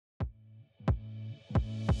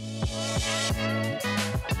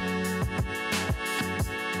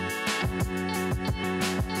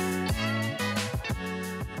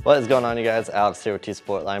What is going on, you guys? Alex here with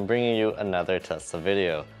Sportline, bringing you another Tesla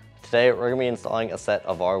video. Today we're going to be installing a set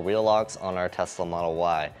of our wheel locks on our Tesla Model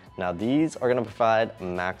Y. Now these are going to provide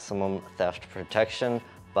maximum theft protection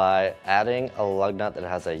by adding a lug nut that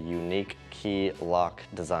has a unique key lock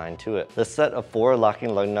design to it. This set of 4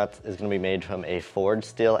 locking lug nuts is going to be made from a forged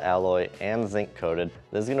steel alloy and zinc coated.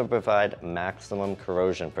 This is going to provide maximum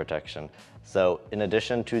corrosion protection. So in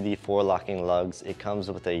addition to the 4 locking lugs, it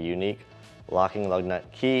comes with a unique locking lug nut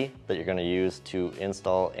key that you're going to use to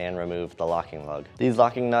install and remove the locking lug. These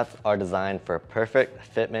locking nuts are designed for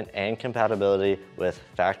perfect fitment and compatibility with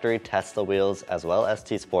factory Tesla wheels as well as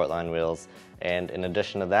Sportline wheels. And in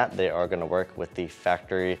addition to that, they are going to work with the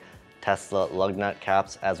factory Tesla lug nut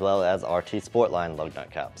caps as well as our Sportline lug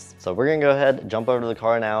nut caps. So we're going to go ahead, jump over to the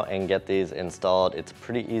car now and get these installed. It's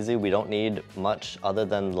pretty easy. We don't need much other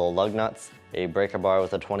than the lug nuts, a breaker bar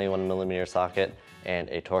with a 21mm socket, and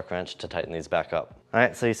a torque wrench to tighten these back up. All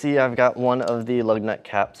right, so you see I've got one of the lug nut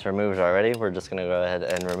caps removed already. We're just gonna go ahead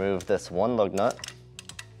and remove this one lug nut.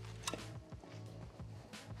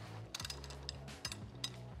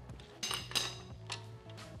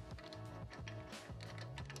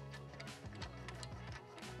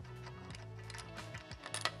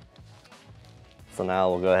 So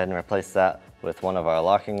now we'll go ahead and replace that with one of our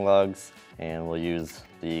locking lugs, and we'll use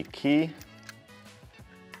the key.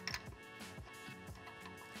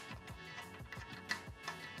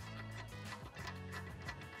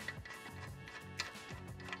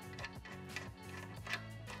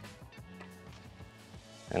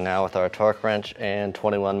 And now with our torque wrench and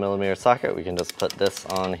 21mm socket, we can just put this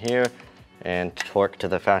on here and torque to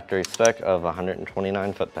the factory spec of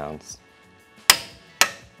 129 foot-pounds.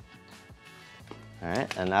 All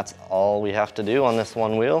right, and that's all we have to do on this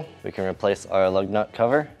one wheel. We can replace our lug nut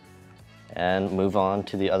cover and move on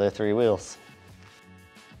to the other 3 wheels.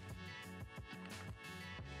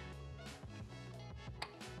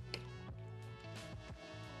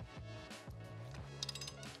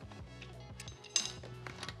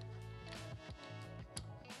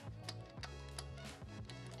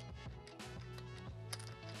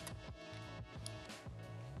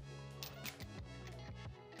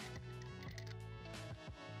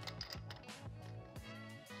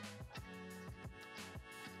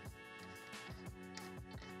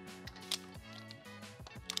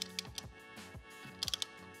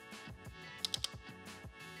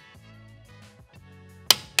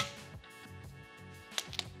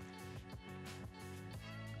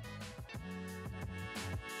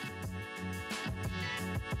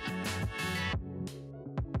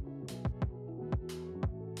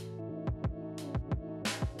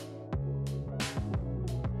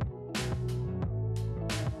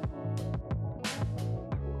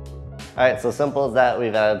 All right, so simple as that,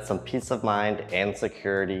 we've added some peace of mind and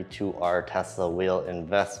security to our Tesla wheel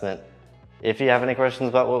investment. If you have any questions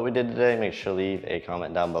about what we did today, make sure to leave a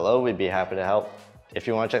comment down below. We'd be happy to help. If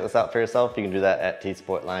you want to check this out for yourself, you can do that at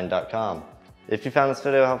tsportline.com. If you found this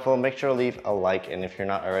video helpful, make sure to leave a like, and if you're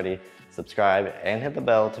not already, subscribe and hit the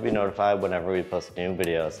bell to be notified whenever we post new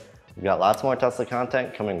videos. We've got lots more Tesla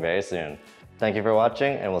content coming very soon. Thank you for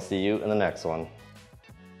watching, and we'll see you in the next one.